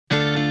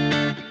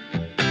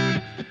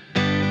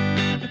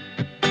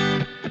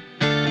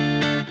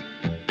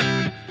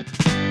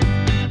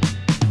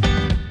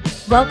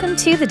Welcome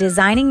to the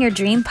Designing Your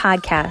Dream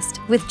podcast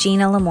with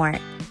Gina Lamort.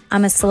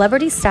 I'm a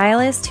celebrity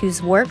stylist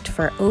who's worked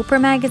for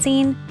Oprah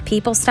Magazine,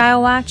 People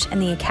Style Watch,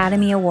 and the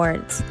Academy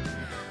Awards.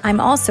 I'm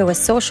also a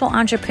social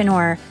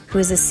entrepreneur who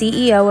is a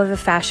CEO of a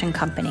fashion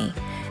company,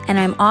 and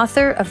I'm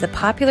author of the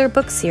popular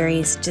book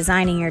series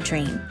Designing Your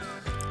Dream.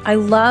 I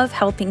love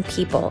helping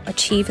people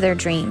achieve their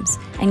dreams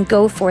and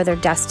go for their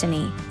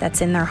destiny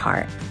that's in their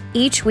heart.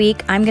 Each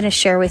week, I'm going to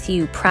share with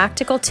you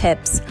practical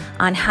tips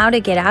on how to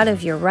get out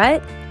of your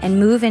rut and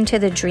move into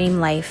the dream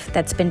life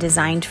that's been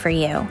designed for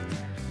you.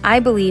 I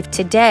believe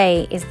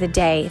today is the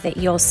day that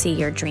you'll see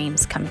your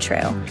dreams come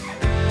true.